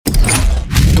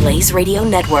Blaze Radio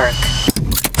Network.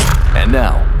 And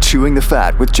now, Chewing the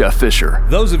Fat with Jeff Fisher.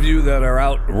 Those of you that are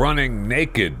out running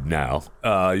naked now,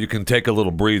 you can take a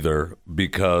little breather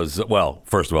because, well,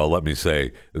 first of all, let me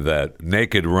say that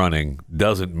naked running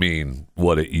doesn't mean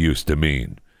what it used to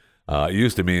mean. It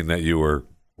used to mean that you were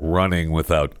running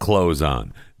without clothes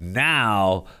on.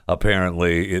 Now,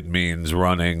 apparently, it means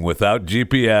running without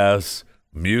GPS,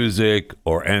 music,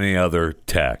 or any other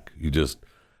tech. You just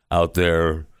out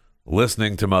there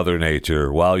listening to Mother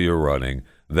Nature while you're running.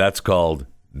 That's called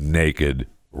naked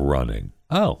running.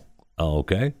 Oh,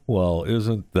 okay. Well,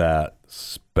 isn't that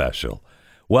special?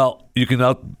 Well, you can,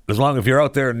 as long as you're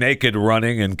out there naked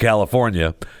running in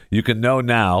California, you can know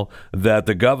now that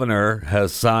the governor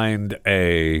has signed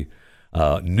a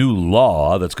new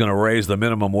law that's going to raise the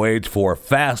minimum wage for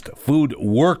fast food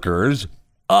workers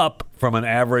up from an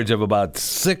average of about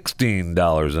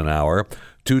 $16 an hour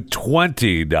to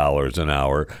 $20 an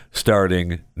hour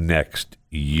starting next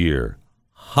year.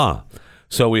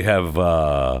 So we have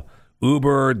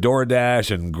Uber, DoorDash,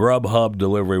 and Grubhub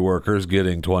delivery workers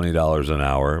getting $20 an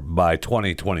hour by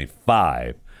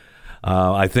 2025.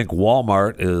 I think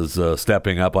Walmart is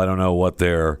stepping up. I don't know what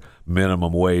their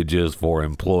minimum wage is for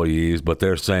employees, but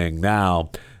they're saying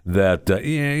now that,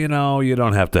 you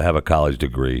don't have to have a college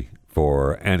degree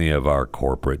for any of our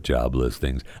corporate job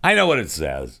listings. I know what it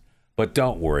says, but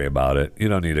don't worry about it. You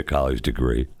don't need a college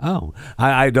degree.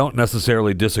 I don't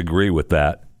necessarily disagree with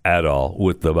that at all,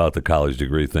 about the college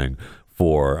degree thing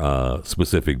for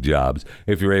specific jobs.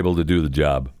 If you're able to do the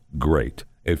job, great.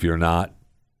 If you're not,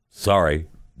 sorry,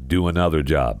 do another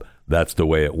job. That's the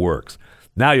way it works.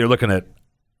 Now you're looking at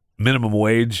minimum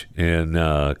wage in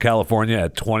California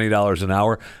at $20 an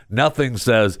hour. Nothing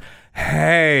says,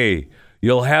 hey,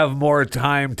 you'll have more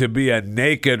time to be a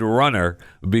naked runner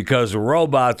because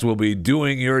robots will be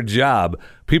doing your job.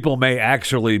 People may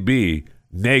actually be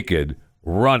naked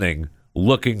running,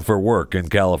 looking for work in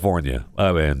California,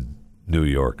 and New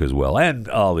York as well, and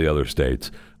all the other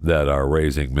states that are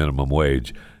raising minimum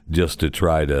wage just to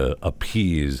try to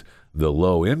appease the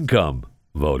low-income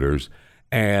voters.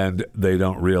 And they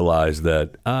don't realize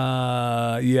that,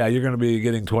 you're going to be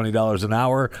getting $20 an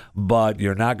hour, but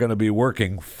you're not going to be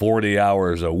working 40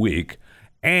 hours a week.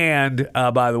 And,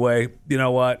 by the way, you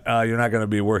know what? You're not going to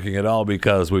be working at all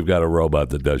because we've got a robot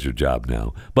that does your job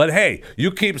now. But, hey,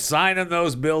 you keep signing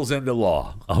those bills into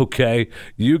law, okay?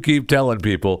 You keep telling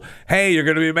people, hey, you're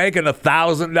going to be making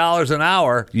 $1,000 an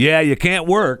hour. Yeah, you can't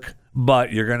work,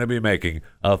 but you're going to be making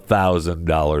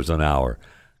 $1,000 an hour.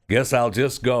 Guess I'll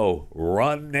just go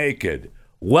run naked.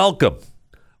 Welcome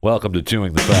to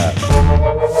Chewing the Fat.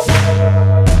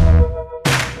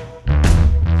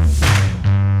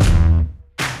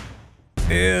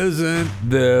 Isn't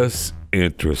this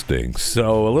interesting?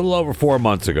 So a little over 4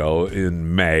 months ago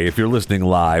in May, if you're listening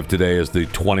live, today is the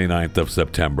 29th of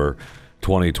September,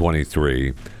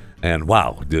 2023. And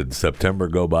wow, did September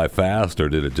go by fast, or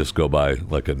did it just go by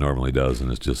like it normally does,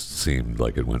 and it just seemed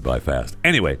like it went by fast?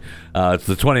 Anyway, it's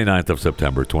the 29th of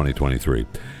September, 2023.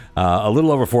 A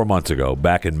little over 4 months ago,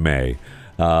 back in May,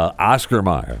 Oscar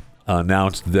Mayer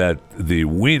announced that the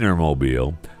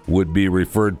Wienermobile would be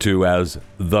referred to as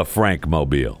the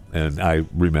Frankmobile. And I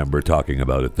remember talking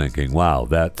about it thinking, wow,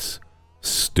 that's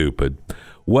stupid.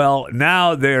 Well,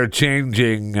 now they're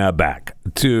changing back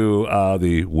to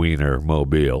the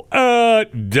Wienermobile.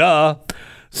 Duh.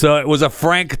 So it was a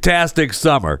Franktastic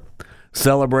summer,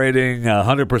 celebrating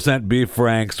 100% beef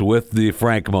franks with the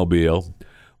Frankmobile.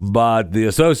 But the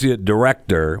associate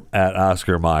director at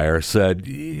Oscar Mayer said,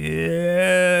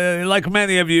 yeah, like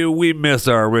many of you, we miss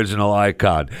our original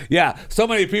icon. Yeah, so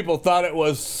many people thought it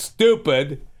was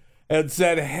stupid and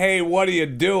said, hey, what are you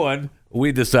doing?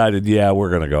 We decided, we're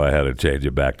going to go ahead and change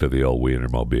it back to the old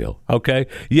Wienermobile. Okay?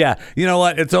 Yeah, you know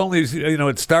what? It's only,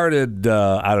 it started,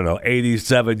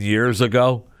 87 years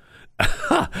ago.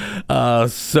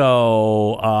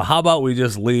 So how about we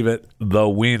just leave it the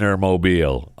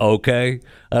Wienermobile? Okay?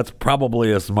 That's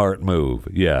probably a smart move.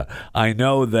 Yeah. I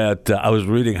know that I was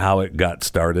reading how it got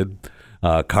started.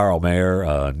 Carl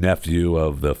Mayer, nephew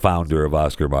of the founder of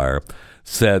Oscar Mayer,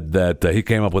 said that he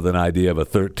came up with an idea of a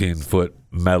 13-foot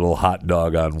metal hot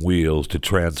dog on wheels to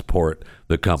transport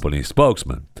the company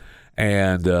spokesman.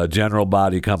 And General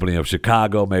Body Company of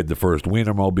Chicago made the first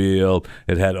Wienermobile.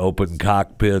 It had open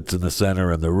cockpits in the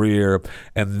center and the rear.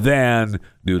 And then,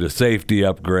 due to safety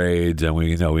upgrades, and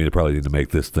we probably need to make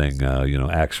this thing, an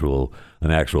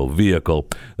actual vehicle.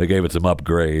 They gave it some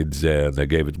upgrades, and they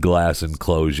gave it glass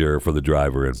enclosure for the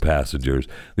driver and passengers.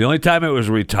 The only time it was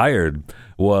retired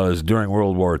was during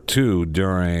World War II,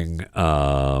 during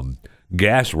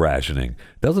gas rationing.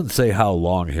 Doesn't say how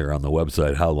long here on the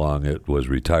website, how long it was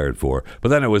retired for, but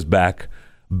then it was back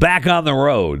on the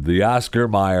road, the Oscar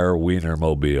Mayer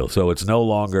Wienermobile. So it's no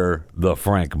longer the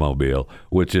Frankmobile,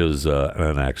 which is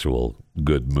an actual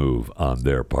good move on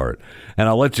their part. And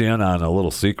I'll let you in on a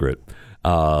little secret.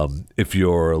 If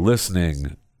you're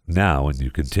listening now and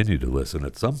you continue to listen,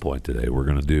 at some point today, we're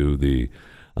going to do the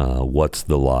What's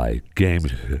the Lie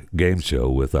game show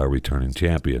with our returning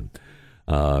champion.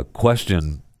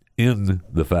 Question in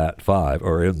the Fat Five,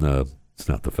 or in the, it's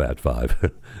not the Fat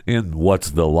Five, in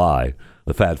What's the Lie.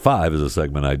 The Fat Five is a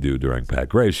segment I do during Pat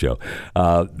Gray's show.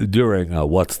 During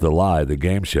What's the Lie, the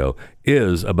game show,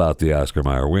 is about the Oscar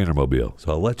Mayer Wienermobile.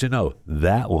 So I'll let you know,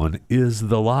 that one is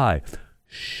the lie.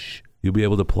 Shh, you'll be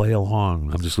able to play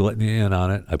along. I'm just letting you in on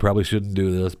it. I probably shouldn't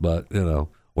do this, but,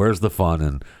 where's the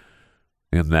fun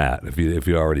in that, if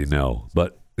you already know.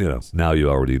 But, now you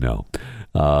already know.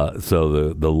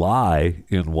 So the lie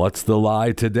in What's the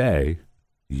Lie today,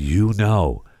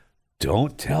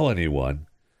 don't tell anyone.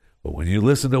 But when you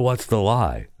listen to What's the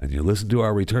Lie and you listen to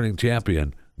our returning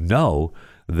champion, know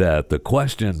that the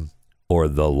question or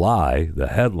the lie, the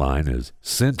headline is,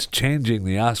 since changing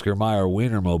the Oscar Mayer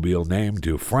Wienermobile name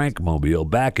to Frankmobile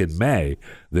back in May,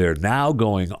 they're now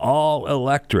going all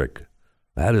electric.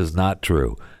 That is not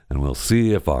true. And we'll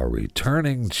see if our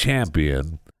returning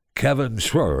champion, Kevin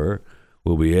Schroer,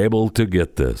 will be able to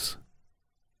get this.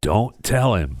 Don't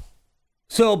tell him.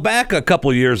 So back a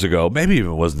couple years ago, maybe it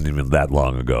wasn't even that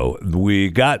long ago, we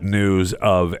got news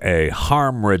of a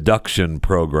harm reduction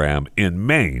program in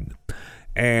Maine.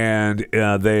 And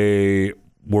they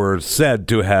were said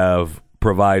to have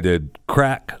provided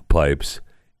crack pipes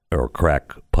or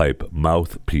crack pipe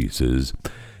mouthpieces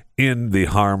in the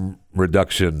harm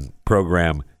reduction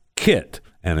program kit.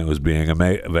 And it was being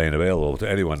made available to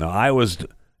anyone. Now, I was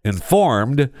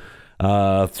informed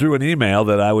through an email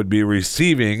that I would be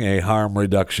receiving a harm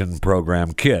reduction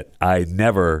program kit. I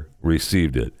never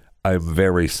received it. I'm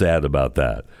very sad about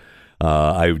that.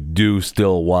 I do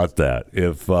still want that.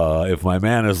 If my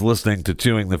man is listening to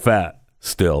Chewing the Fat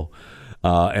still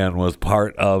and was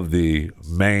part of the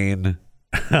Maine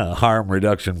harm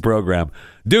reduction program,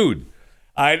 dude,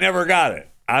 I never got it.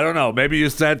 I don't know. Maybe you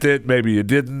sent it. Maybe you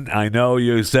didn't. I know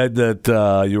you said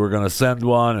that you were going to send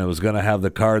one. It was going to have the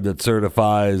card that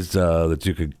certifies that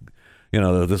you could,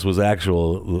 that this was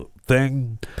actual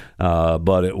thing.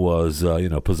 But it was,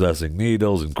 possessing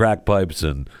needles and crack pipes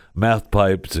and meth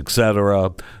pipes,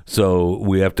 etc. So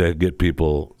we have to get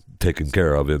people taken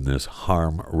care of in this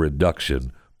harm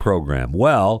reduction program.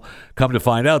 Well, come to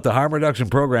find out, the harm reduction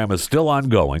program is still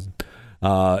ongoing.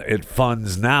 It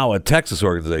funds now a Texas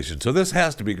organization, so this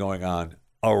has to be going on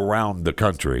around the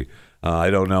country. I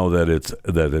don't know that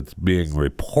it's being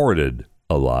reported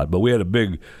a lot, but we had a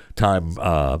big time,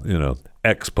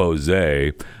 expose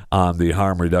on the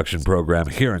harm reduction program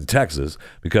here in Texas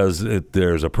because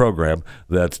there's a program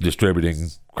that's distributing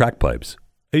crack pipes.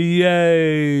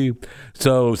 Yay!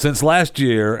 So since last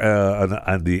year,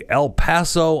 the El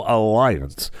Paso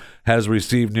Alliance has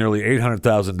received nearly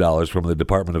 $800,000 from the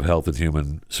Department of Health and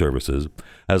Human Services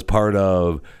as part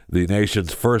of the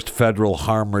nation's first federal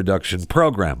harm reduction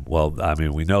program. Well, I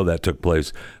mean, we know that took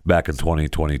place back in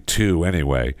 2022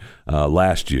 anyway,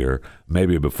 last year,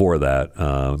 maybe before that.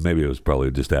 Maybe it was probably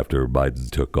just after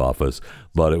Biden took office,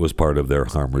 but it was part of their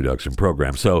harm reduction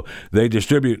program. So they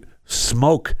distribute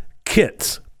smoke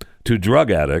kits to drug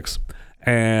addicts.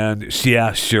 And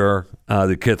yeah, sure,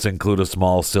 the kits include a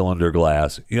small cylinder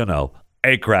glass,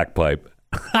 a crack pipe.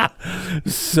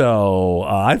 So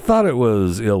I thought it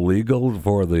was illegal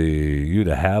for you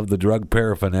to have the drug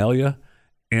paraphernalia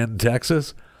in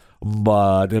Texas,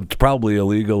 but it's probably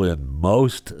illegal in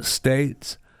most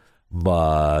states.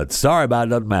 But sorry about it,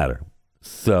 doesn't matter.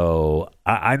 So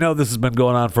I know this has been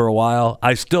going on for a while.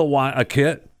 I still want a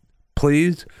kit,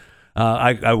 please.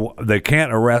 They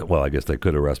can't arrest. Well, I guess they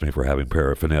could arrest me for having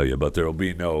paraphernalia, but there will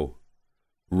be no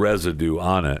residue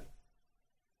on it.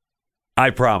 I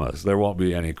promise there won't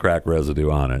be any crack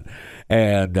residue on it.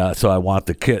 And so I want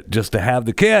the kit just to have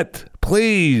the kit.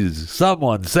 Please,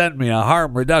 someone send me a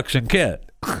harm reduction kit.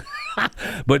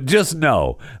 But just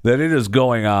know that it is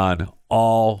going on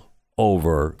all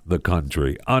over the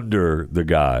country under the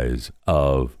guise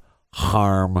of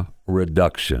harm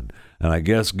reduction. And I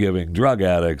guess giving drug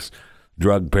addicts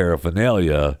drug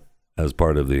paraphernalia as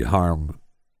part of the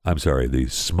the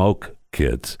smoke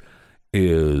kits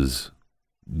is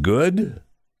good.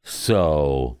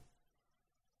 So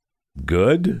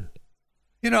good.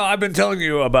 I've been telling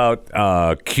you about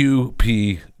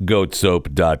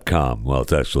QPGoatSoap.com. Well,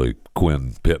 it's actually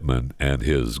Quinn Pittman and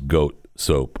his goat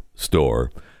soap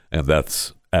store. And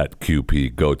that's at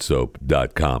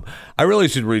qpgoatsoap.com. I really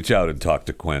should reach out and talk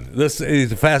to Quinn.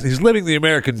 He's living the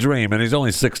American dream, and he's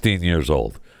only 16 years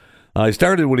old. He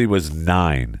started when he was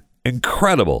 9.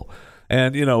 Incredible.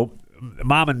 And,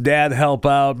 mom and dad help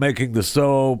out making the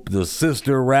soap. The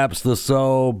sister wraps the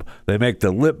soap. They make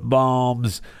the lip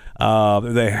balms.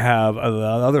 They have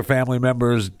other family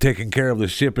members taking care of the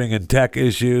shipping and tech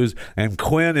issues. And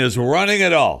Quinn is running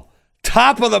it all.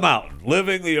 Top of the mountain,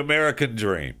 living the American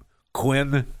dream.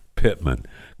 Quinn Pittman.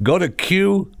 Go to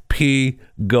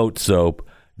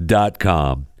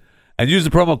qpgoatsoap.com and use the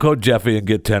promo code Jeffy and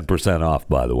get 10% off,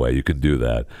 by the way. You can do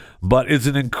that. But it's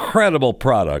an incredible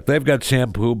product. They've got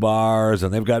shampoo bars,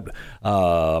 and they've got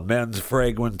men's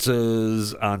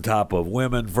fragrances on top of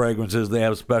women fragrances. They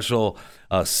have special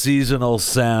seasonal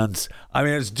scents. I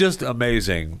mean, it's just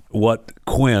amazing what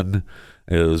Quinn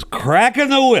is cracking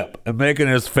the whip and making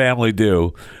his family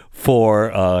do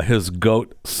for his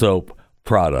goat soap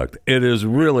product. It is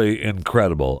really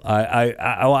incredible. I'm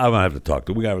gonna have to talk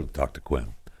to. We gotta talk to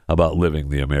Quinn about living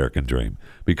the American dream,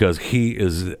 because he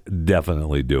is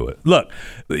definitely do it. Look,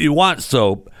 you want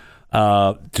soap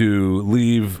to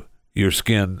leave your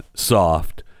skin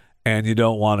soft, and you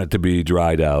don't want it to be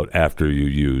dried out after you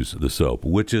use the soap,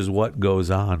 which is what goes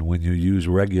on when you use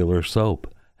regular soap.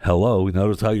 Hello,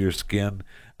 notice how your skin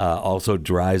also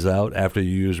dries out after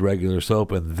you use regular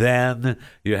soap, and then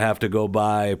you have to go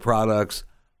buy products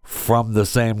from the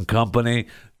same company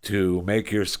to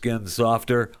make your skin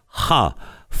softer?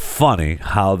 Funny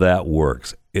how that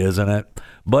works, isn't it?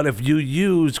 But if you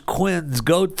use Quinn's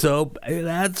goat soap,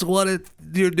 that's what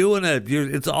you're doing it.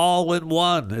 It's all in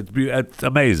one. It's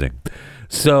amazing.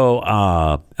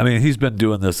 So, he's been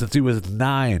doing this since he was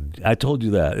 9. I told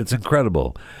you that. It's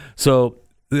incredible. So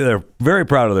they're very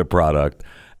proud of their product,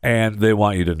 and they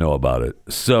want you to know about it.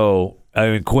 So,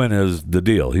 Quinn is the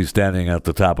deal. He's standing at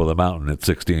the top of the mountain at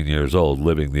 16 years old,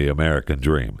 living the American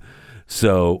dream.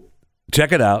 So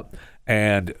check it out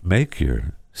and make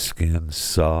your skin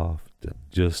soft and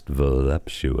just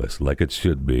voluptuous like it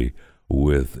should be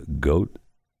with goat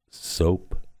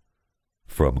soap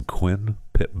from Quinn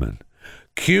Pittman.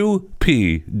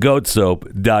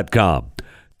 qpgoatsoap.com.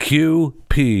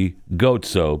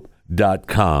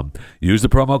 qpgoatsoap.com. Use the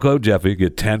promo code Jeffy.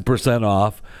 Get 10%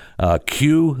 off.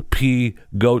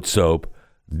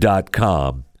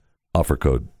 qpgoatsoap.com. Offer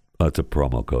code. It's a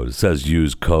promo code. It says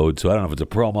use code, so I don't know if it's a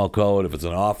promo code, if it's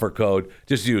an offer code.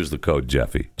 Just use the code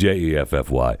Jeffy, Jeffy.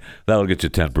 That'll get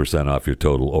you 10% off your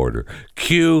total order.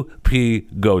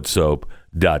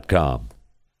 qpgoatsoap.com.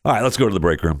 All right, let's go to the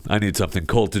break room. I need something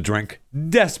cold to drink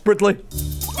desperately.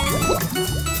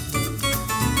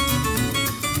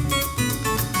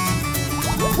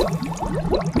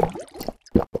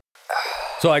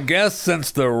 So I guess since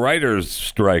the writers'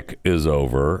 strike is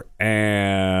over,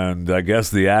 and I guess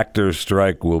the actors'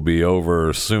 strike will be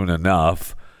over soon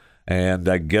enough, and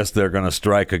I guess they're going to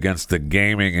strike against the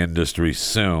gaming industry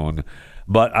soon,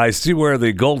 but I see where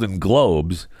the Golden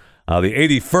Globes, the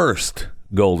 81st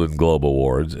Golden Globe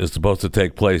Awards, is supposed to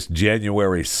take place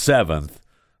January 7th,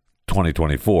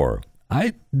 2024.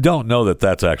 I don't know that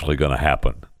that's actually going to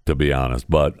happen, to be honest,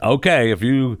 but okay, if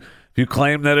you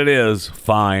claim that it is,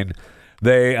 fine.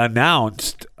 They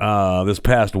announced this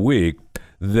past week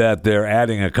that they're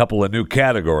adding a couple of new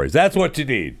categories. That's what you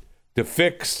need to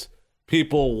fix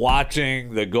people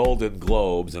watching the Golden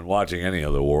Globes and watching any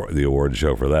of the award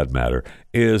show for that matter,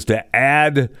 is to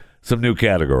add some new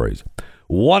categories.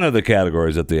 One of the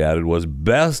categories that they added was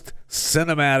Best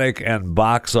Cinematic and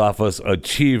Box Office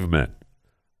Achievement.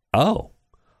 Oh.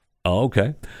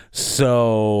 Okay.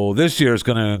 So this year is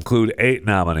going to include 8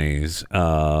 nominees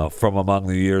from among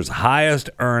the year's highest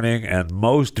earning and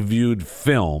most viewed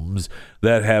films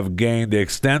that have gained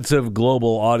extensive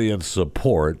global audience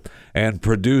support and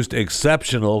produced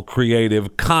exceptional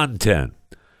creative content.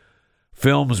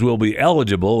 Films will be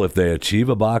eligible if they achieve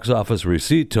a box office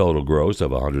receipt total gross of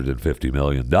 $150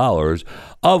 million,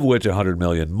 of which $100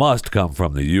 million must come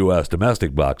from the U.S.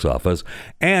 domestic box office,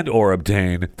 and or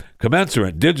obtain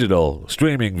commensurate digital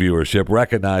streaming viewership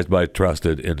recognized by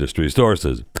trusted industry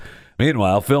sources.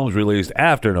 Meanwhile, films released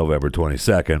after November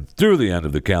 22nd through the end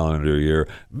of the calendar year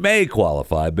may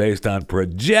qualify based on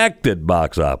projected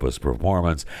box office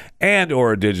performance and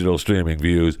or digital streaming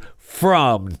views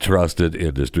from trusted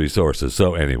industry sources.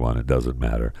 So anyone, it doesn't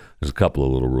matter. There's a couple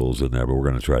of little rules in there, but we're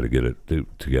going to try to get it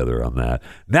together on that.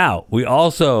 Now, we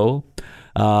also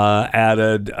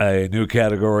added a new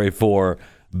category for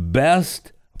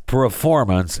Best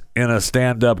Performance in a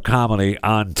Stand-Up Comedy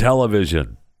on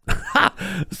Television.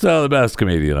 So the best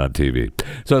comedian on TV.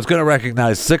 So it's going to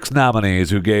recognize 6 nominees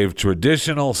who gave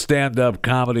traditional stand-up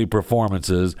comedy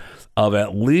performances of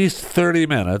at least 30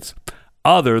 minutes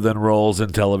other than roles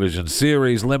in television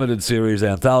series, limited series,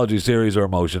 anthology series, or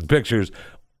motion pictures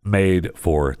made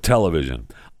for television.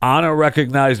 On a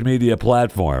recognized media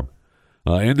platform,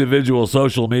 individual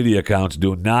social media accounts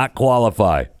do not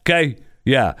qualify. Okay?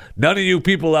 Yeah. None of you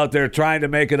people out there trying to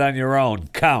make it on your own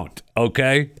count.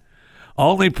 Okay?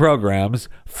 Only programs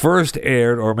first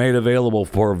aired or made available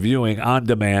for viewing on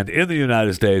demand in the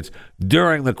United States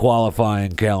during the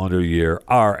qualifying calendar year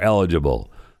are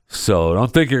eligible. So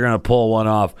don't think you're going to pull one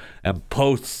off and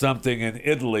post something in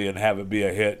Italy and have it be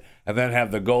a hit and then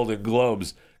have the Golden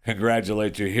Globes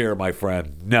congratulate you here, my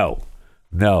friend. No.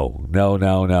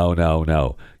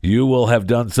 You will have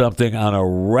done something on a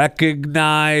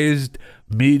recognized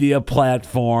media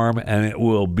platform, and it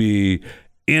will be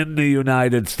in the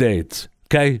United States.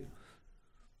 Okay?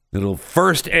 It'll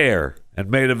first air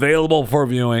and made available for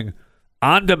viewing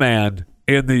on demand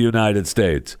in the United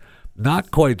States.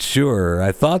 Not quite sure.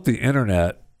 I thought the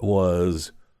internet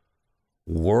was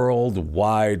World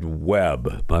Wide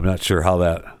Web. I'm not sure how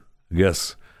that.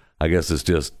 I guess it's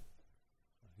just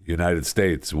United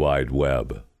States Wide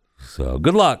Web. So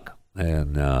good luck.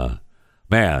 And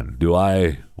man, do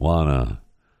I want to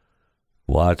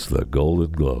watch the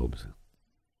Golden Globes.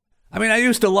 I mean, I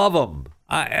used to love them.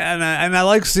 I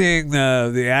like seeing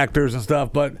the actors and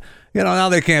stuff, but now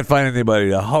they can't find anybody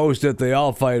to host it. They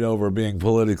all fight over being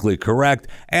politically correct.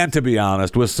 And to be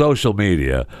honest, with social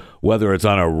media, whether it's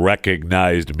on a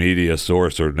recognized media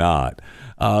source or not,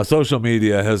 social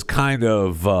media has kind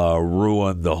of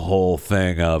ruined the whole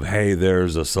thing of, hey,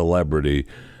 there's a celebrity,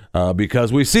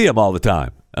 because we see them all the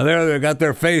time. They got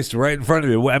their face right in front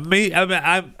of you. And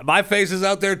my face is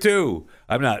out there too.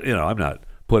 I'm not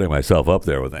putting myself up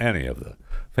there with any of the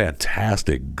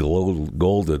fantastic Golden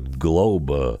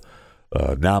Globe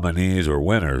nominees or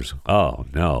winners. Oh,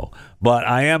 no. But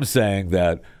I am saying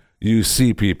that you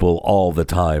see people all the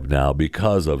time now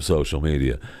because of social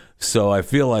media. So I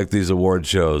feel like these award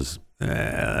shows,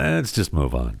 let's just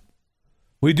move on.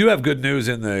 We do have good news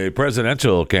in the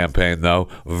presidential campaign, though.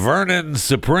 Vernon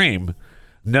Supreme,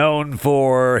 known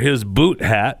for his boot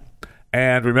hat,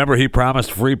 and remember, he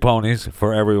promised free ponies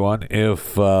for everyone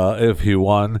if he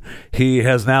won. He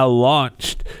has now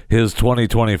launched his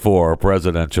 2024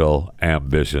 presidential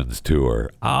ambitions tour.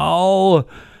 Oh,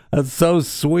 that's so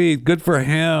sweet. Good for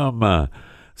him.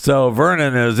 So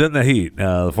Vernon is in the heat.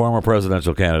 The former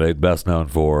presidential candidate, best known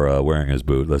for wearing his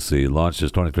boot. Let's see, launched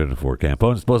his 2024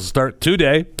 campaign. It's supposed to start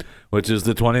today, which is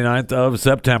the 29th of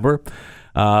September.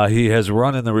 He has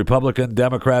run in the Republican,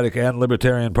 Democratic, and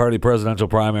Libertarian Party presidential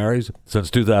primaries since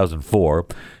 2004.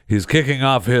 He's kicking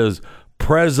off his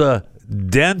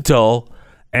presidential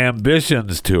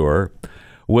ambitions tour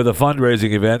with a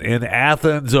fundraising event in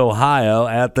Athens, Ohio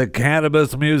at the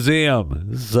Cannabis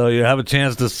Museum. So you have a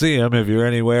chance to see him if you're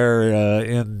anywhere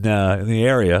in the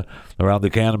area around the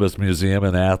Cannabis Museum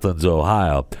in Athens,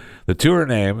 Ohio. The tour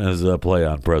name is a play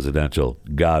on presidential.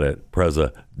 Got it,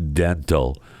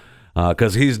 presidential.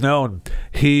 Because he's known,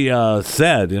 he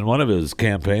said in one of his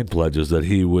campaign pledges that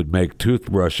he would make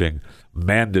toothbrushing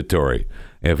mandatory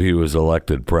if he was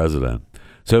elected president.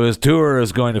 So his tour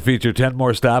is going to feature 10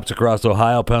 more stops across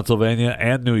Ohio, Pennsylvania,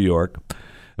 and New York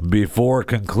before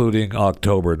concluding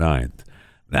October 9th.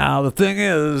 Now, the thing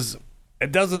is,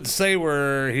 it doesn't say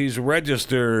where he's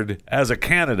registered as a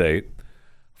candidate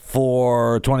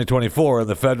for 2024 in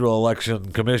the Federal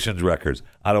Election Commission's records.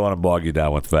 I don't want to bog you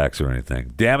down with facts or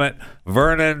anything. Damn it,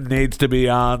 Vernon needs to be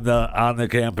on the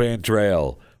campaign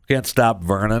trail. Can't stop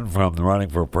Vernon from running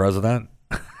for president.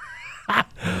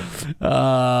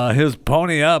 His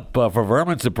pony up for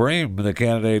Vermin Supreme, the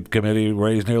candidate committee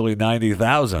raised nearly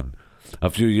 $90,000 a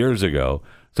few years ago.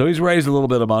 So he's raised a little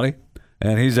bit of money,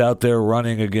 and he's out there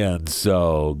running again.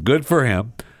 So good for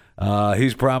him. He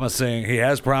has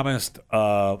promised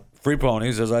free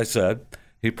ponies, as I said.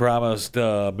 He promised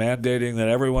mandating that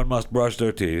everyone must brush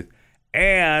their teeth.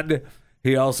 And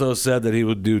he also said that he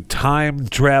would do time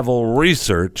travel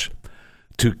research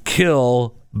to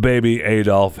kill baby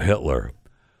Adolf Hitler.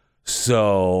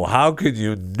 So how could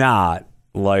you not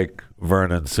like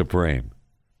Vernon Supreme?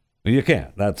 You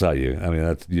can't.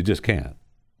 You just can't.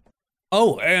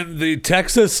 Oh, and the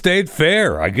Texas State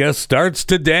Fair, I guess, starts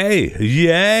today.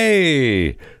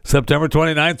 Yay! September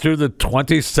 29th through the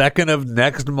 22nd of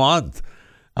next month.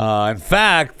 In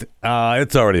fact,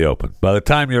 it's already open. By the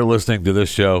time you're listening to this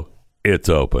show, it's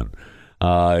open.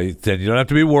 And you don't have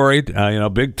to be worried.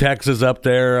 Big Tex is up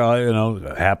there,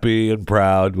 happy and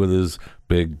proud with his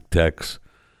big Tex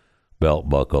belt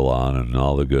buckle on and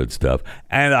all the good stuff.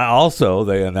 And also,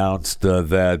 they announced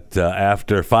that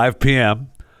after 5 p.m.,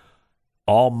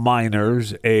 all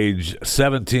minors age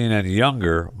 17 and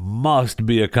younger must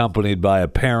be accompanied by a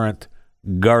parent,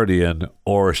 guardian,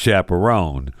 or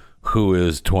chaperone who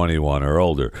is 21 or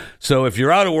older. So if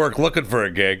you're out of work looking for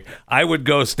a gig, I would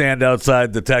go stand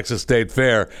outside the Texas State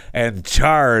Fair and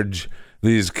charge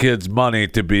these kids money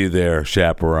to be their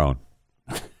chaperone.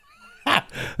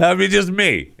 That would be just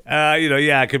me.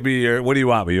 It could be your, what do you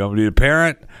want me? You want me to be a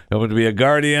parent? You want me to be a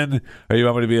guardian? Or you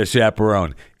want me to be a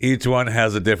chaperone? Each one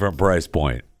has a different price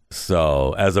point.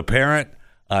 So as a parent,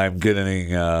 I'm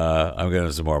getting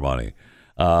some more money.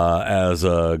 As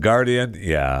a guardian,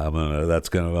 that's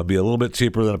gonna be a little bit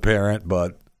cheaper than a parent,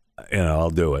 but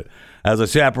I'll do it. As a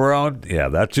chaperone,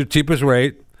 that's your cheapest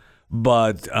rate,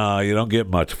 but you don't get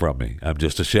much from me. I'm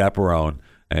just a chaperone,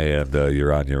 and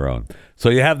you're on your own. So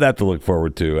you have that to look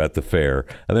forward to at the fair.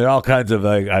 And there are all kinds of,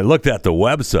 I looked at the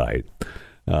website,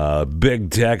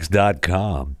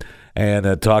 bigtex.com, and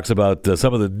it talks about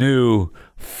some of the new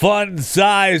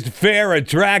fun-sized fair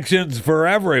attractions for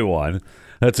everyone.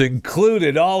 That's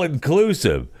included,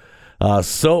 all-inclusive.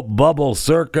 Soap Bubble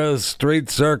Circus, Street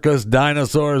Circus,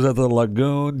 Dinosaurs at the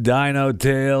Lagoon, Dino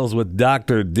Tales with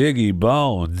Dr. Diggy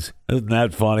Bones. Isn't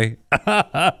that funny?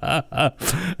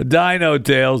 Dino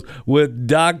Tales with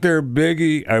Dr.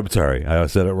 Biggie. I'm sorry, I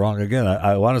said it wrong again.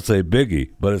 I want to say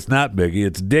Biggie, but it's not Biggie,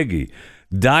 it's Diggy.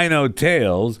 Dino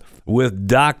Tales with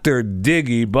Dr.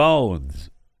 Diggy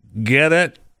Bones. Get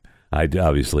it? I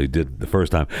obviously did the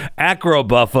first time. Acro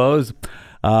Buffos.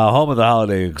 Home of the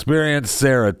Holiday Experience,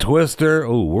 Sarah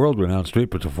Twister. World-renowned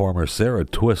street performer Sarah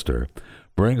Twister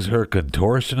brings her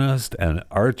contortionist and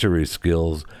archery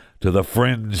skills to the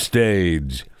fringe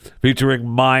stage, featuring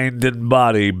mind and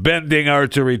body, bending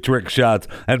archery trick shots,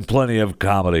 and plenty of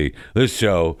comedy. This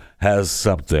show has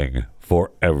something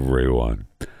for everyone.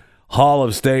 Hall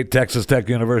of State, Texas Tech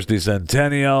University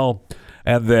Centennial,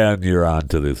 and then you're on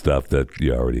to the stuff that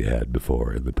you already had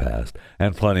before in the past,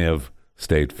 and plenty of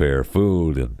State Fair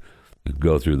food, and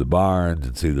go through the barns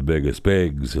and see the biggest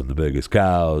pigs and the biggest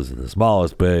cows and the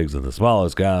smallest pigs and the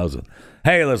smallest cows. And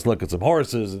hey, let's look at some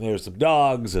horses, and there's some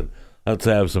dogs, and let's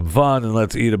have some fun, and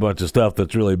let's eat a bunch of stuff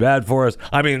that's really bad for us.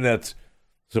 I mean, that's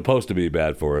supposed to be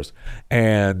bad for us.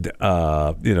 And,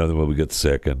 then we'll get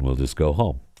sick and we'll just go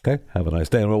home. Okay? Have a nice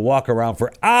day. And we'll walk around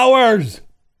for hours.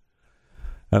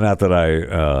 And not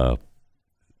that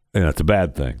it's a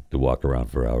bad thing to walk around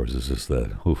for hours. It's just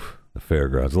that, the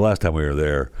fairgrounds. The last time we were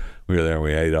there and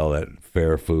we ate all that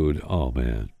fair food. Oh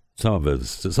man, some of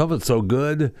it's so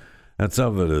good, and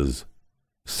some of it is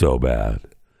so bad.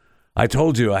 I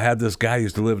told you I had this guy who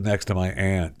used to live next to my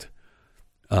aunt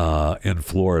in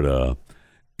Florida,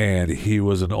 and he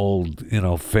was an old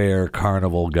fair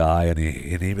carnival guy, and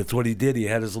he that's what he did. He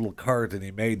had his little cart, and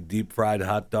he made deep fried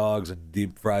hot dogs and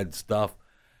deep fried stuff.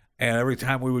 And every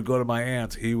time we would go to my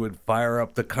aunt's, he would fire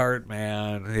up the cart,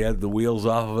 man. He had the wheels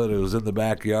off of it. It was in the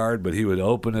backyard, but he would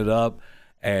open it up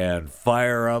and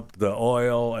fire up the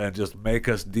oil and just make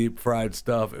us deep fried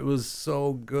stuff. It was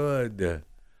so good.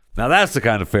 Now, that's the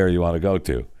kind of fair you want to go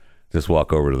to. Just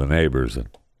walk over to the neighbors and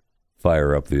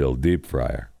fire up the old deep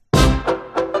fryer.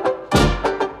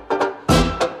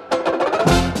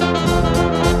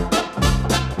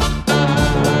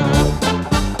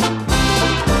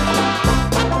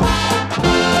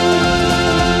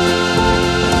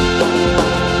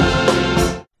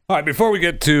 All right, before we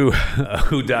get to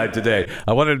who died today,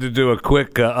 I wanted to do a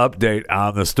quick update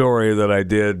on the story that I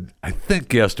did, I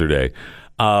think yesterday,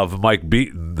 of Mike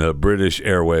Beaton, the British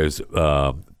Airways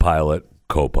co-pilot,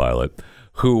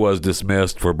 who was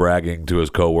dismissed for bragging to his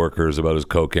coworkers about his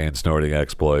cocaine snorting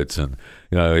exploits, and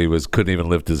he couldn't even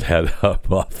lift his head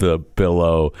up off the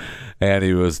pillow, and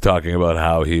he was talking about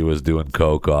how he was doing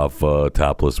coke off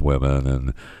topless women,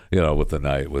 and with the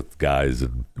night with guys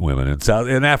and women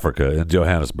in Africa, in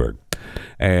Johannesburg.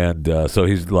 And so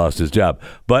he's lost his job.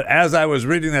 But as I was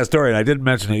reading that story, and I didn't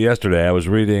mention it yesterday, I was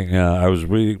reading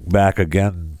back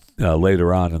again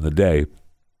later on in the day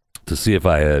to see if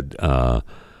I had,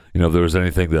 if there was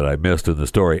anything that I missed in the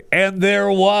story. And there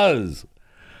was.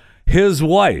 His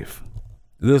wife.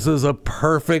 This is a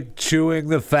perfect chewing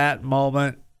the fat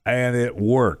moment, and it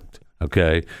worked.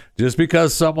 Okay, just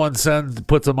because someone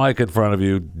puts a mic in front of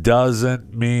you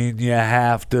doesn't mean you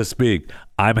have to speak.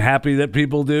 I'm happy that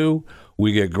people do.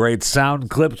 We get great sound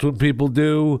clips when people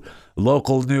do.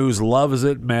 Local news loves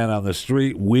it. Man on the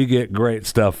street, we get great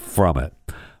stuff from it.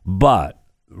 But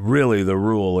really, the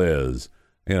rule is,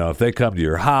 if they come to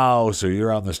your house or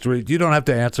you're on the street, you don't have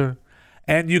to answer.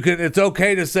 And it's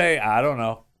okay to say, I don't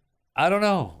know. I don't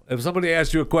know. If somebody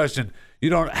asks you a question, you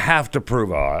don't have to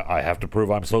prove, I have to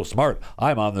prove I'm so smart.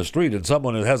 I'm on the street and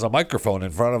someone has a microphone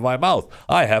in front of my mouth.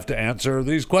 I have to answer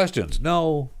these questions.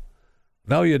 No,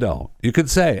 you don't. You can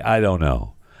say, I don't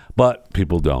know. But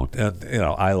people don't. And,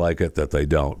 I like it that they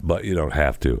don't, but you don't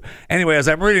have to. Anyway, as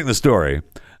I'm reading the story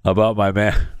about my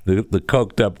man, the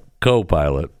coked up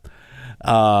co-pilot,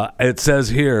 it says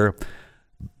here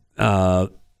that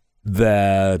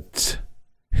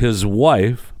his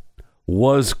wife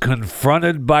was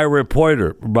confronted by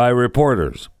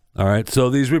reporters. All right, so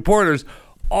these reporters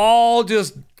all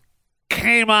just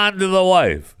came on to the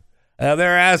wife.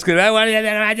 They're asking, what do you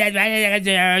think about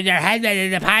your husband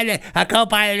is a pilot, a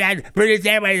co-pilot on British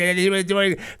Airways, and he was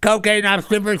doing cocaine off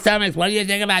stripper stomachs. What do you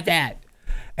think about that?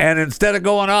 And instead of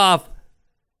going off,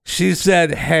 she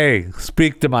said, hey,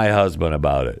 speak to my husband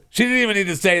about it. She didn't even need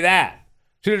to say that.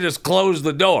 She would have just closed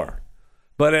the door.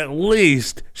 But at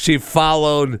least she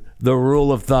followed the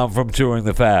rule of thumb from chewing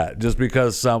the fat. Just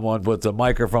because someone puts a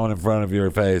microphone in front of your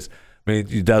face,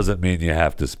 it doesn't mean you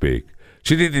have to speak.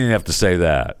 She didn't even have to say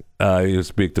that. You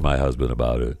speak to my husband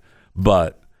about it.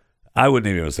 But I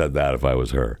wouldn't even have said that if I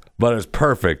was her. But it's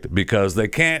perfect because they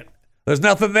can't, there's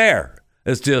nothing there.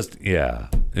 It's just,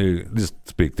 you just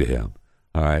speak to him.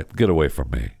 All right, get away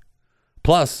from me.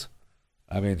 Plus,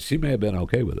 she may have been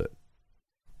okay with it.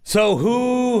 So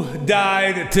who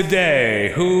died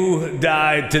today?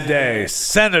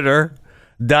 Senator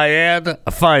Dianne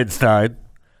Feinstein,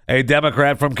 a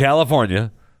Democrat from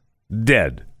California,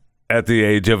 dead at the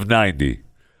age of 90.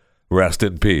 Rest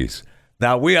in peace.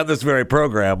 Now, we on this very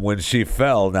program, when she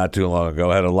fell not too long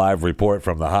ago, had a live report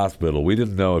from the hospital. We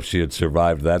didn't know if she had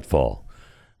survived that fall.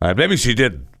 All right, maybe she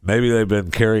didn't. Maybe they've been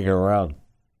carrying her around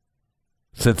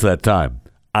since that time.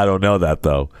 I don't know that,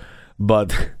 though.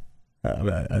 But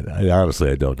I honestly,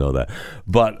 I don't know that.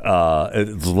 But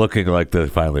it's looking like they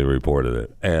finally reported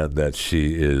it, and that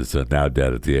she is now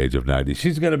dead at the age of 90.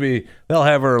 She's going to be, they'll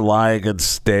have her lying in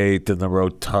state in the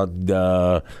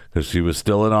rotunda because she was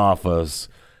still in office.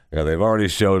 They've already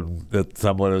showed that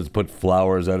someone has put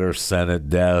flowers at her Senate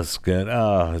desk, and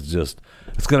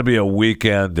it's going to be a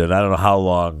weekend, and I don't know how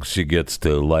long she gets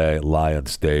to lie in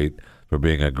state for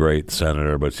being a great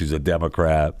senator, but she's a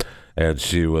Democrat. And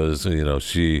she was,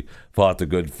 she fought the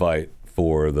good fight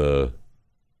for the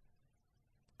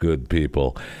good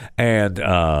people, and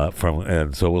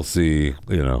so we'll see.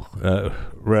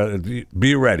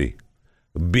 Be ready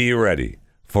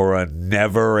for a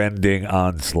never-ending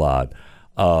onslaught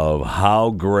of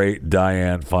how great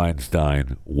Dianne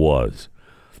Feinstein was.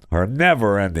 Her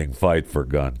never-ending fight for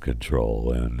gun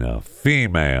control and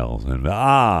females and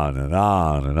on and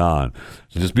on and on.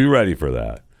 So just be ready for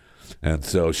that. And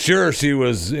so, sure, she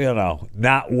was,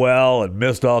 not well and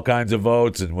missed all kinds of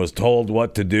votes and was told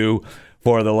what to do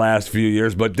for the last few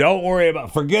years. But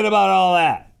forget about all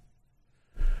that.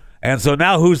 And so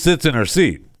now who sits in her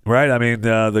seat, right?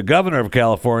 The governor of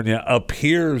California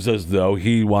appears as though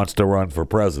he wants to run for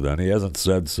president. He hasn't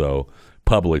said so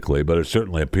publicly, but it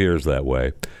certainly appears that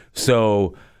way.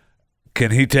 So can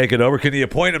he take it over? Can he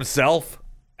appoint himself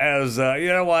as,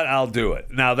 I'll do it.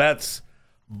 Now, that's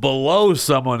below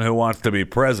someone who wants to be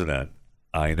president,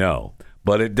 I know.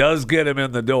 But it does get him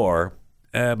in the door.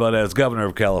 But as governor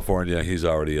of California, he's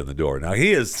already in the door. Now,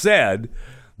 he has said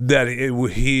that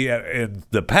he in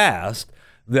the past,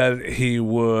 that he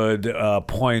would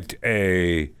appoint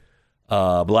a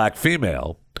black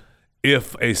female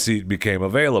if a seat became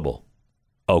available.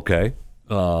 Okay.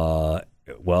 A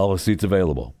seat's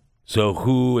available. So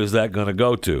who is that going to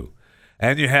go to?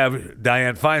 And you have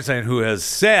Dianne Feinstein, who has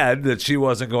said that she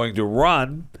wasn't going to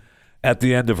run at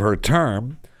the end of her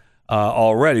term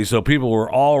already. So people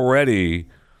were already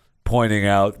pointing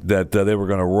out that they were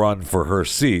going to run for her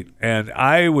seat. And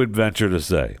I would venture to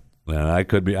say, and I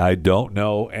don't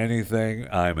know anything.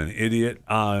 I'm an idiot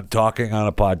on talking on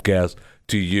a podcast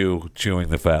to you, Chewing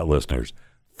the Fat listeners.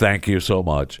 Thank you so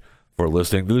much for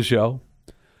listening to the show,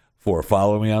 for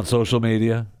following me on social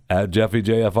media, at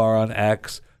JeffyJFR on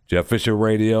X, Jeff Fisher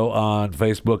Radio on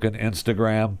Facebook and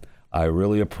Instagram. I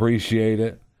really appreciate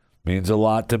it. Means a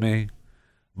lot to me.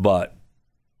 But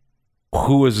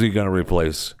who is he going to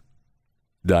replace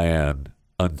Dianne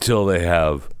until they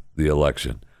have the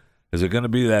election? Is it going to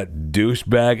be that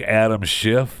douchebag Adam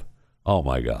Schiff? Oh,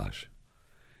 my gosh.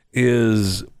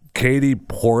 Is Katie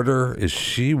Porter, is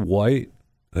she white?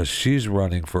 She's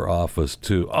running for office,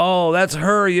 too. Oh, that's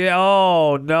her. Yeah.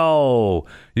 Oh, no.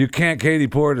 You can't, Katie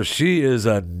Porter. She is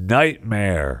a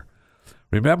nightmare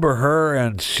Remember her?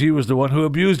 And she was the one who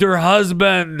abused her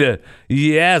husband.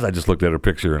 Yes, I just looked at her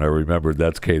picture and I remembered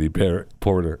that's Katie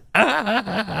Porter. We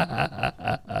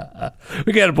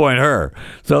got to point her.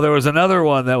 So there was another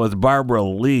one that was Barbara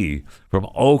Lee from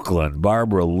Oakland.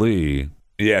 Barbara Lee.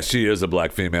 Yeah, she is a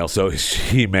black female, so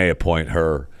he may appoint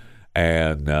her,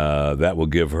 and that will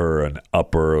give her an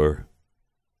upper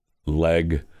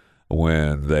leg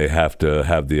when they have to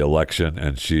have the election,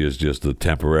 and she is just the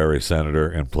temporary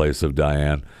senator in place of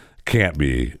Diane. Can't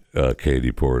be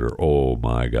Katie Porter. Oh,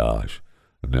 my gosh.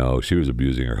 No, she was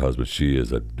abusing her husband. She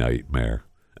is a nightmare.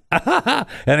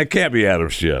 And it can't be Adam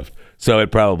Schiff. So it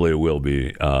probably will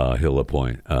be, he'll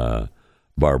appoint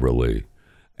Barbara Lee.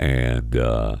 And,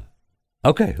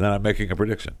 okay, then I'm making a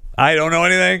prediction. I don't know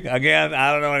anything. Again,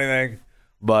 I don't know anything.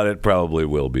 But it probably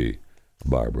will be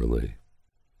Barbara Lee.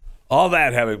 All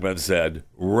that having been said,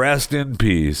 rest in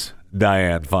peace,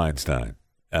 Dianne Feinstein.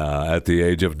 At the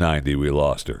age of 90, we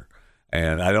lost her.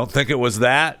 And I don't think it was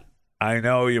that. I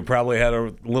know you probably had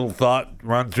a little thought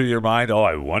run through your mind. Oh,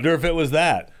 I wonder if it was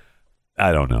that.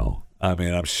 I don't know. I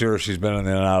mean, I'm sure she's been in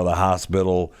and out of the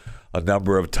hospital a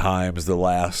number of times the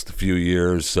last few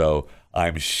years, so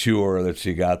I'm sure that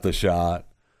she got the shot.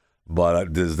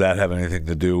 But does that have anything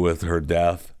to do with her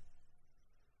death?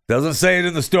 Doesn't say it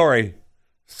in the story.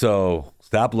 So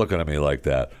stop looking at me like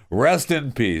that. Rest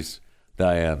in peace,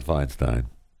 Dianne Feinstein.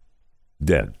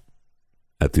 Dead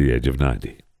at the age of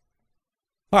 90.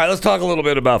 All right, let's talk a little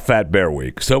bit about Fat Bear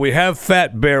Week. So we have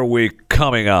Fat Bear Week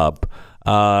coming up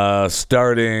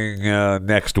starting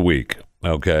next week.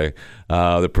 Okay.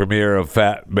 The premiere of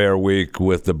Fat Bear Week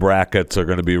with the brackets are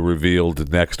going to be revealed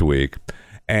next week.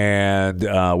 And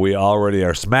we already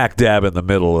are smack dab in the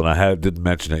middle, and I didn't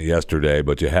mention it yesterday,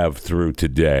 but you have through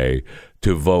today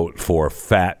to vote for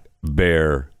Fat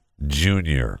Bear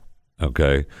Jr.,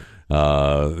 okay?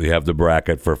 You have the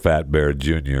bracket for Fat Bear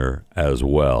Jr. as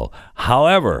well.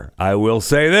 However, I will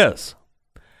say this,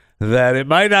 that it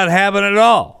might not happen at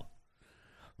all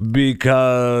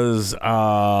because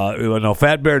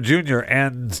Fat Bear Jr.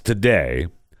 ends today,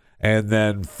 and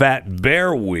then Fat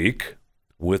Bear Week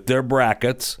with their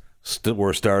brackets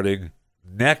we're starting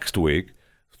next week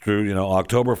through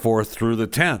October 4th through the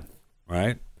 10th,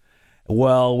 right?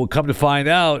 Well, we'll come to find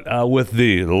out with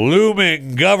the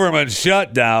looming government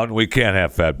shutdown, we can't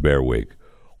have Fat Bear Week.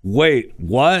 Wait,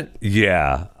 what?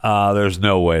 Yeah, there's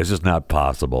no way. It's just not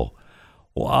possible.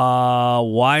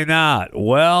 Why not?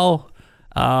 Well,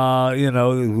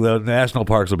 the national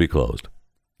parks will be closed.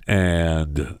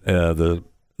 And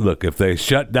look, if they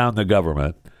shut down the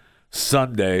government,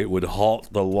 Sunday would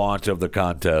halt the launch of the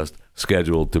contest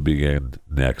scheduled to begin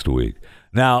next week.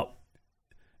 Now,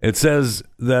 it says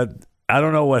that I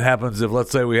don't know what happens if,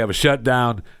 let's say, we have a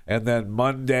shutdown and then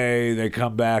Monday they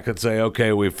come back and say,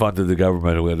 okay, we funded the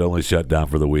government and we had only shut down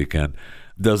for the weekend.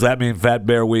 Does that mean Fat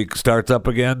Bear Week starts up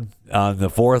again on the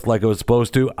 4th like it was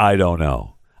supposed to? I don't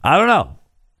know.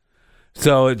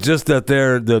 So it's just that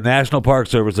the National Park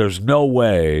Service, there's no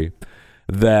way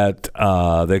that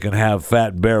they can have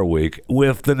Fat Bear Week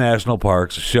with the national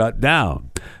parks shut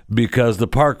down because the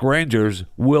park rangers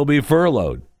will be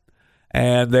furloughed.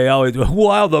 And they always,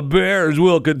 while the bears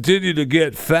will continue to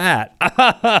get fat,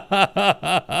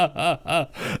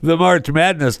 the March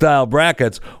Madness style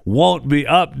brackets won't be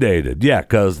updated. Yeah,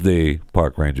 because the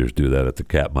park rangers do that at the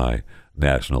Katmai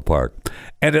National Park.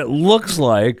 And it looks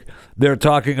like they're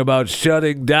talking about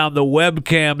shutting down the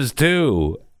webcams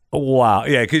too. Wow.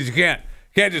 Yeah, because you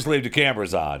can't just leave the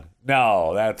cameras on.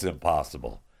 No, that's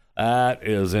impossible. That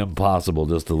is impossible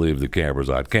just to leave the cameras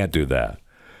on. Can't do that.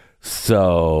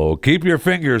 So keep your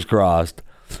fingers crossed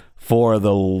for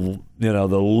the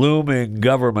looming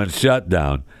government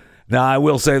shutdown. Now, I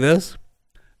will say this,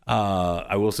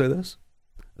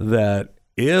 that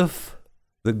if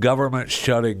the government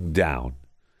shutting down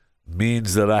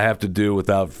means that I have to do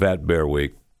without Fat Bear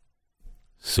Week,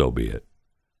 so be it.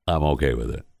 I'm okay with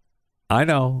it. I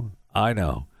know. I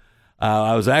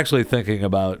was actually thinking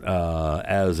about,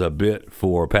 as a bit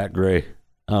for Pat Gray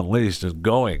Unleashed, is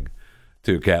going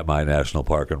to Katmai National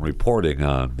Park and reporting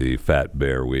on the Fat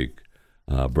Bear Week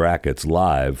brackets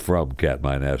live from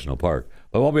Katmai National Park.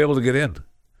 But I won't be able to get in.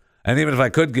 And even if I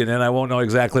could get in, I won't know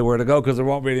exactly where to go because there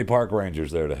won't be any park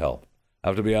rangers there to help. I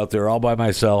have to be out there all by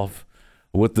myself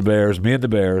with the bears, me and the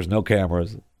bears, no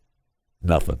cameras,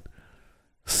 nothing.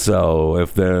 So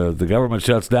if the government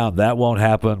shuts down, that won't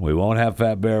happen. We won't have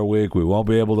Fat Bear Week. We won't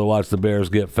be able to watch the bears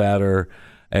get fatter.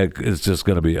 It's just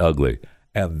going to be ugly.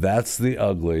 And that's the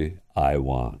ugly I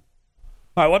want.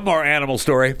 All right, one more animal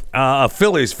story. A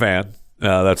Phillies fan,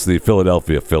 that's the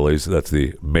Philadelphia Phillies. That's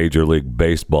the Major League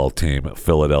Baseball team,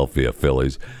 Philadelphia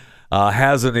Phillies.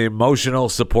 has an emotional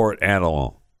support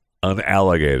animal, an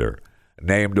alligator,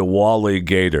 named Wally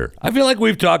Gator. I feel like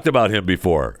we've talked about him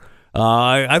before.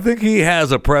 I think he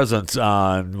has a presence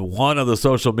on one of the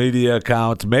social media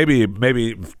accounts,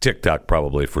 maybe TikTok,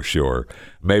 probably for sure,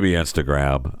 maybe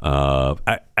Instagram.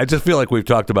 I just feel like we've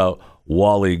talked about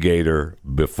Wally Gator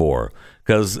before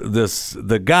because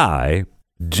the guy,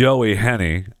 Joey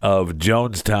Henney of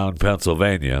Jonestown,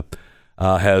 Pennsylvania,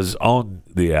 has owned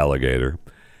the alligator.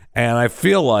 And I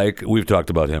feel like we've talked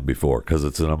about him before because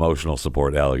it's an emotional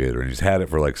support alligator, and he's had it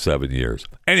for like 7 years.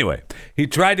 Anyway, he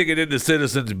tried to get into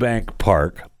Citizens Bank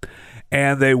Park,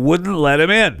 and they wouldn't let him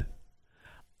in.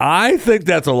 I think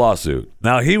that's a lawsuit.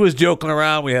 Now, he was joking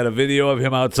around. We had a video of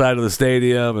him outside of the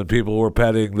stadium, and people were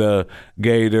petting the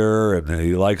gator, and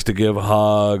he likes to give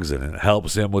hugs, and it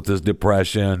helps him with his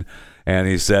depression. And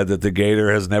he said that the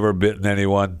gator has never bitten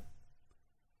anyone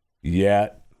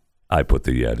yet. I put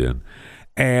the yet in.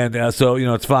 And so,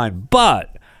 it's fine.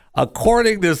 But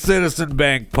according to Citizen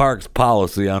Bank Park's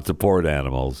policy on support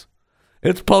animals,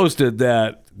 it's posted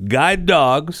that guide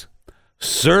dogs,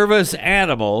 service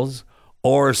animals,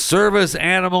 or service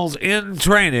animals in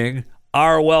training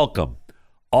are welcome.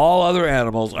 All other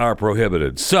animals are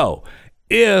prohibited. So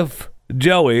if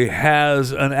Joey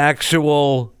has an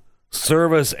actual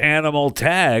service animal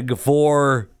tag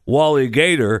for Wally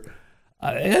Gator,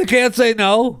 I can't say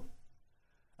no.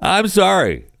 I'm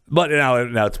sorry. But now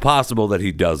it's possible that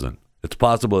he doesn't. It's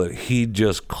possible that he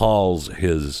just calls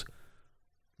his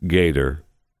gator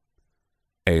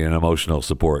an emotional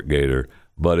support gator,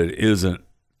 but it isn't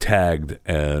tagged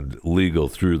and legal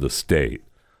through the state,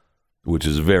 which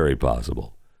is very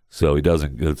possible. So he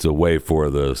doesn't. It's a way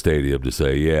for the stadium to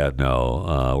say, yeah,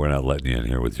 no, we're not letting you in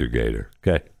here with your gator.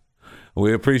 Okay.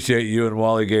 We appreciate you and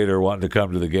Wally Gator wanting to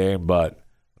come to the game, but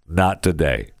not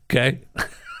today. Okay.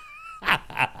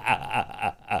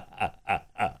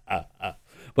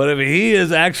 But if he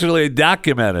is actually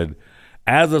documented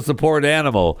as a support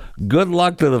animal, good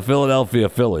luck to the Philadelphia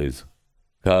Phillies,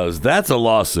 because that's a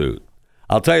lawsuit.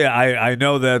 I'll tell you, I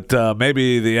know that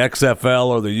maybe the XFL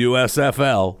or the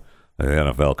USFL, the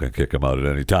NFL can kick him out at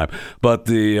any time, but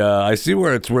I see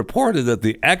where it's reported that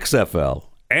the XFL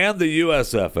and the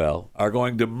USFL are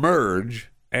going to merge,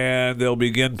 and they'll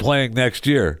begin playing next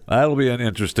year. That'll be an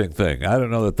interesting thing. I don't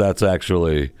know that that's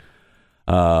actually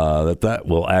that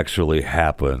will actually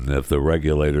happen, if the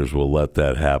regulators will let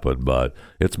that happen, but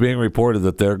it's being reported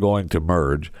that they're going to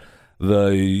merge.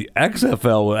 The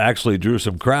XFL actually drew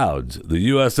some crowds. The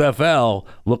USFL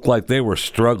looked like they were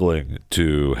struggling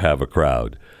to have a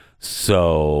crowd.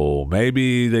 So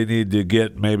maybe they need to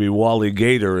get Wally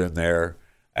Gator in there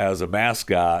as a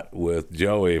mascot with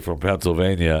Joey from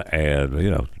Pennsylvania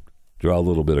and, draw a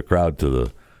little bit of crowd to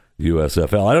the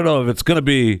USFL. I don't know if it's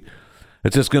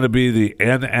just going to be the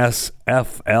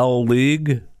NSFL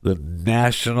League, the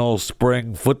National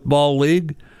Spring Football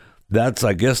League. That's,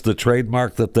 I guess, the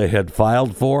trademark that they had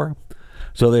filed for.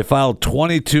 So they filed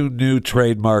 22 new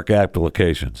trademark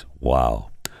applications. Wow.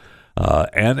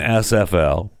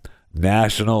 NSFL,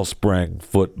 National Spring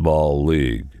Football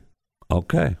League.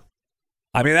 Okay.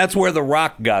 I mean, that's where The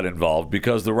Rock got involved,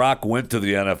 because The Rock went to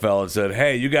the NFL and said,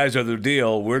 hey, you guys are the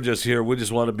deal. We're just here. We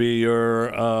just want to be your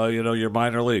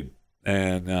minor league.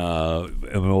 And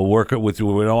we'll work it with you.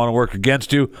 We don't want to work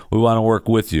against you. We want to work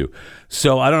with you.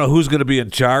 So I don't know who's going to be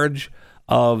in charge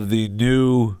of the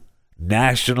new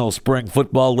National Spring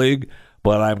Football League,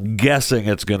 but I'm guessing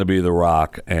it's going to be The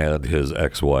Rock and his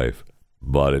ex-wife.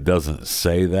 But it doesn't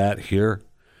say that here.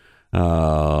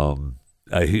 The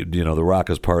Rock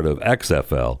is part of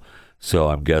XFL, so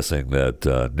I'm guessing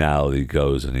that now he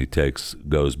goes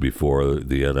before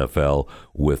the NFL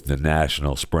with the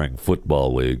National Spring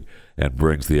Football League and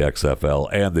brings the XFL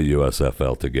and the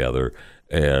USFL together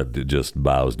and just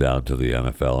bows down to the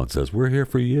NFL and says, we're here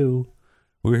for you.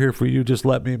 We're here for you. Just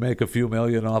let me make a few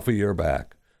million off of your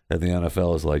back. And the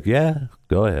NFL is like, yeah,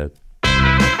 go ahead.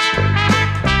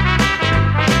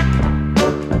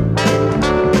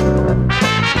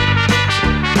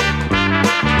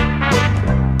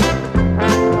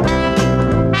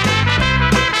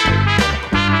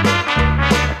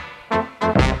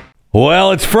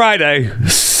 Well, it's Friday,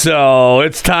 so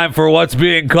it's time for what's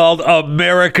being called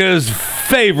America's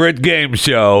favorite game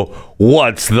show,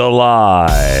 What's the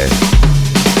Lie?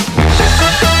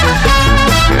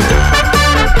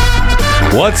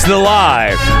 What's the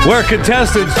Lie? Where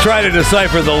contestants try to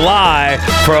decipher the lie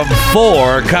from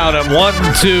 4, count them, 1,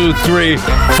 2, 3,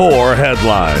 4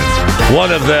 headlines.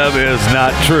 One of them is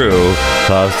not true,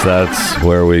 thus that's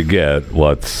where we get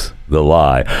What's the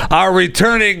Lie. Our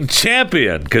returning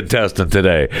champion contestant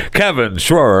today, Kevin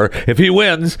Schroer. If he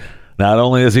wins, Not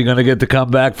only is he going to get to come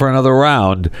back for another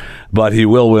round, but he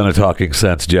will win a Talking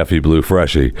Sense Jeffy Blue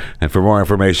Freshie. And for more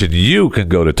information, you can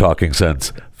go to Talking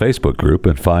Sense Facebook group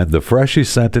and find the Freshie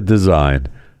scented design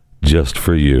just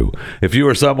for you. If you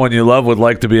or someone you love would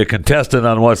like to be a contestant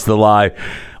on What's the Lie,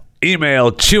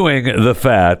 email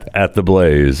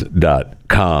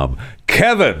chewingthefat@theblaze.com.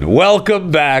 Kevin,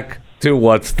 welcome back to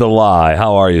What's the Lie.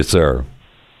 How are you, sir?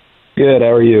 Good. How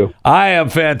are you? I am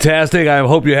fantastic. I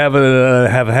hope you have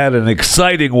had an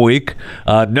exciting week,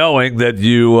 knowing that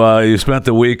you spent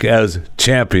the week as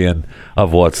champion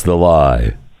of What's the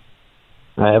Lie.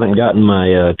 I haven't gotten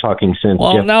my Talking Sense.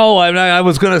 Well, no, I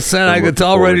was going to send. It's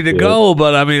all ready to go,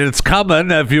 but I mean, it's coming.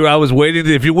 I was waiting.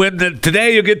 If you win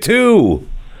today, you get 2.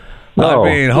 Oh, I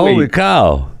mean, holy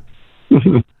cow!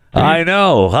 I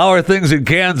know. How are things in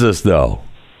Kansas, though?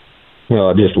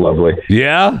 Oh, just lovely.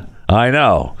 Yeah, I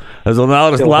know. There's a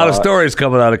lot of stories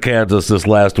coming out of Kansas this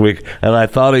last week, and I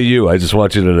thought of you. I just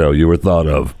want you to know you were thought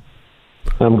of.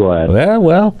 I'm glad. Yeah,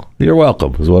 well, you're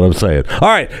welcome, is what I'm saying. All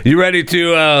right, you ready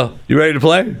to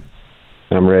play?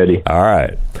 I'm ready. All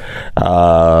right.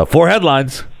 4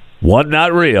 headlines, 1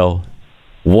 not real.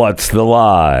 What's the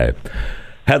lie?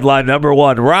 Headline number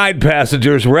 1, ride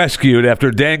passengers rescued after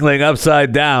dangling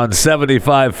upside down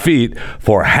 75 feet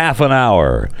for half an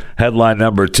hour. Headline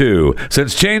number 2,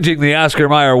 since changing the Oscar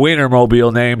Mayer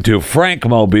Wienermobile name to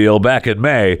Frankmobile back in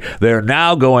May, they're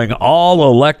now going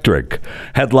all electric.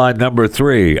 Headline number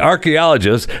 3,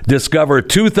 archaeologists discover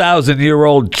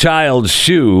 2,000-year-old child's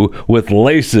shoe with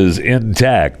laces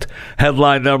intact.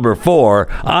 Headline number 4,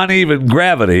 uneven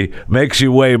gravity makes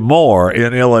you weigh more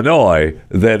in Illinois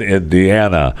than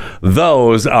Indiana.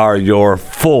 Those are your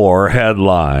 4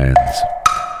 headlines.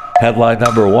 Headline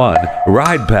number 1,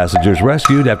 ride passengers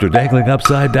rescued after dangling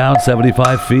upside down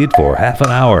 75 feet for half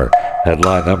an hour.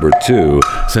 Headline number 2,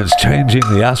 since changing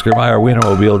the Oscar Mayer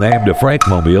Wienermobile name to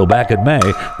Frankmobile back in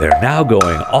May, they're now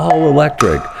going all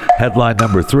electric. Headline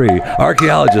number 3,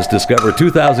 archaeologists discover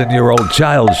 2,000-year-old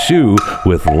child's shoe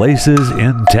with laces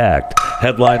intact.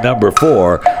 Headline number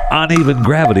 4, uneven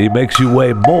gravity makes you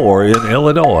weigh more in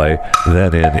Illinois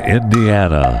than in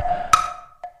Indiana.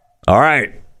 All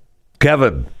right,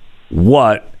 Kevin,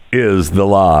 what is the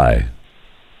lie?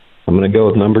 I'm going to go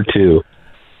with number 2.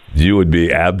 You would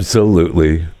be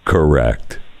absolutely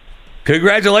correct.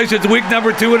 Congratulations, week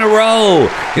number 2 in a row.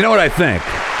 You know what I think?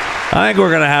 I'm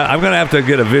going to have to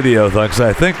get a video, because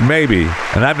I think maybe,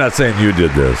 and I'm not saying you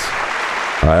did this.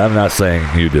 All right, I'm not saying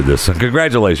you did this. And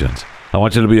congratulations. I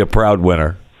want you to be a proud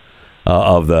winner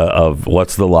of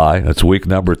What's the Lie. It's week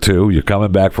number 2. You're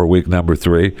coming back for week number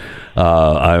 3.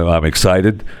 I'm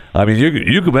excited. I mean,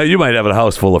 you might have a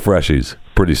house full of freshies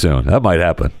pretty soon. That might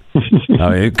happen. I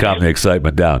mean, you calm the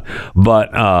excitement down.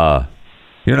 But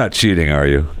you're not cheating, are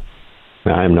you?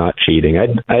 I'm not cheating.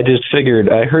 I just figured,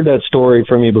 I heard that story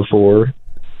from you before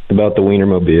about the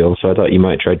Wienermobile, so I thought you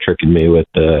might try tricking me with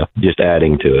just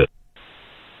adding to it.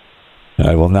 All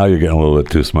right, well, now you're getting a little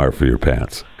bit too smart for your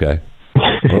pants, okay?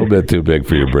 A little bit too big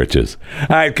for your britches.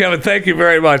 All right, Kevin, thank you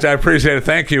very much. I appreciate it.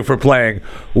 Thank you for playing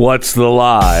What's the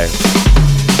Lie?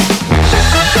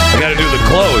 I got to do the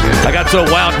close. I got so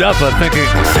wound up on thinking,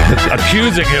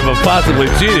 accusing him of possibly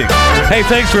cheating. Hey,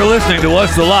 thanks for listening to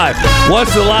What's the Lie?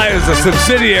 What's the Lie is a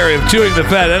subsidiary of Chewing the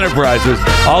Fat Enterprises.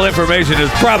 All information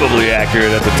is probably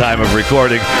accurate at the time of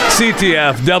recording.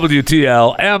 CTF,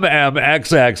 WTL,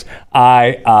 MMXX,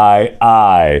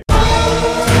 III.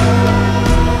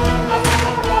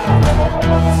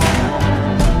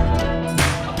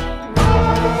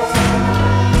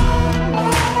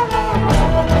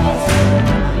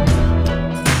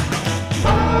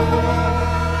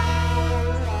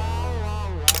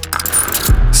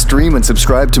 Stream and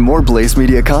subscribe to more Blaze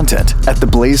Media content at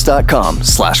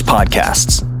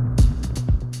theblaze.com/podcasts.